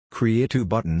Create two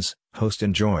buttons, host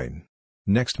and join.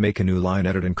 Next make a new line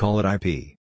edit and call it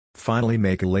IP. Finally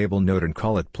make a label node and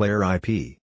call it player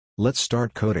IP. Let's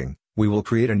start coding. We will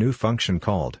create a new function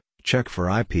called check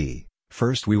for IP.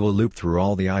 First we will loop through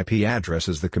all the IP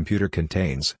addresses the computer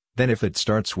contains, then if it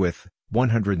starts with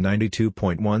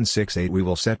 192.168 we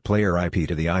will set player IP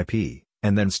to the IP,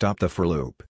 and then stop the for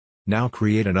loop. Now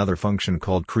create another function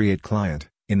called createClient.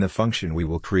 In the function we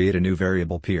will create a new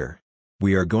variable peer.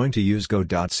 We are going to use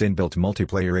Godot's inbuilt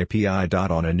multiplayer API.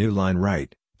 On a new line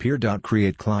write,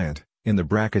 peer.createClient, in the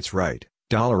brackets write,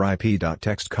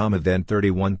 $ip.text, then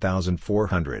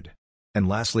 31400. And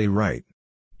lastly write,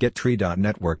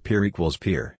 getTree.network peer equals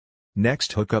peer.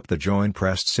 Next hook up the join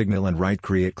pressed signal and write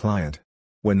createClient.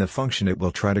 When the function it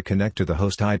will try to connect to the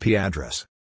host IP address.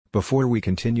 Before we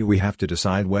continue we have to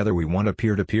decide whether we want a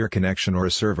peer-to-peer connection or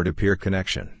a server-to-peer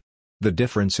connection. The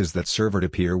difference is that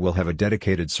server-to-peer will have a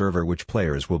dedicated server which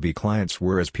players will be clients,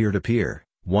 whereas peer-to-peer,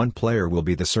 one player will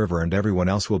be the server and everyone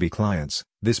else will be clients.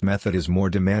 This method is more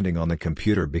demanding on the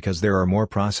computer because there are more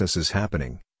processes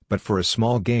happening, but for a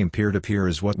small game peer-to-peer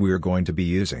is what we are going to be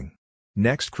using.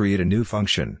 Next create a new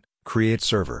function,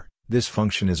 createServer. This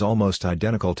function is almost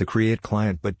identical to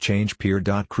createClient but change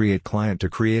peer.createClient to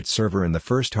createServer, and the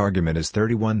first argument is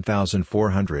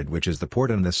 31400 which is the port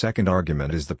and the second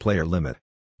argument is the player limit.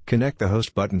 Connect the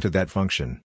host button to that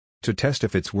function. To test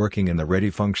if it's working in the ready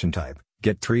function type,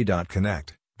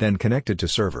 getTree.connect, then connect it to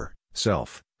server,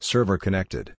 server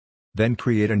connected. Then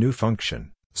create a new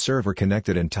function, server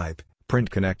connected, and type,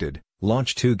 print connected,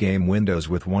 launch two game windows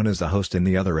with one as the host and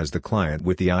the other as the client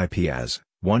with the IP as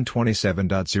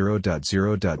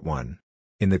 127.0.0.1.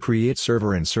 In the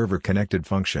createServer and server connected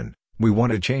function, we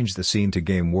want to change the scene to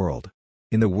game world.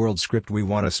 In the world script we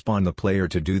want to spawn the player.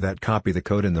 To do that copy the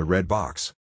code in the red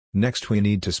box. Next we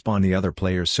need to spawn the other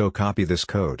player, so copy this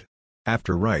code.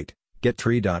 After write,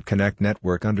 getTree.connect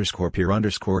network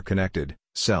 _peer connected,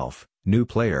 new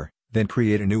player, then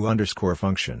create a new underscore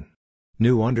function.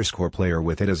 New underscore player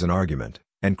with it as an argument,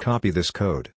 and copy this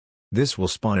code. This will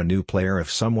spawn a new player if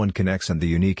someone connects and the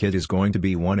unique ID is going to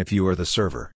be 1 if you are the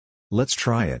server. Let's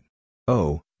try it.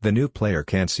 Oh, the new player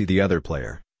can't see the other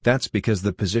player, that's because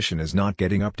the position is not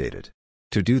getting updated.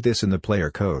 To do this in the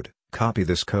player code, copy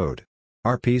this code.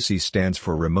 RPC stands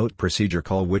for Remote Procedure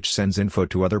Call, which sends info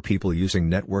to other people using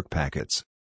network packets.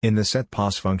 In the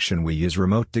setPOS function we use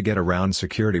remote to get around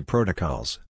security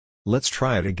protocols. Let's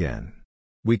try it again.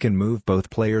 We can move both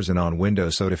players in on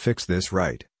Windows, so to fix this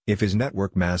write, if is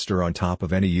network master on top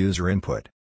of any user input.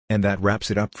 And that wraps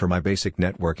it up for my basic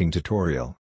networking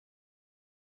tutorial.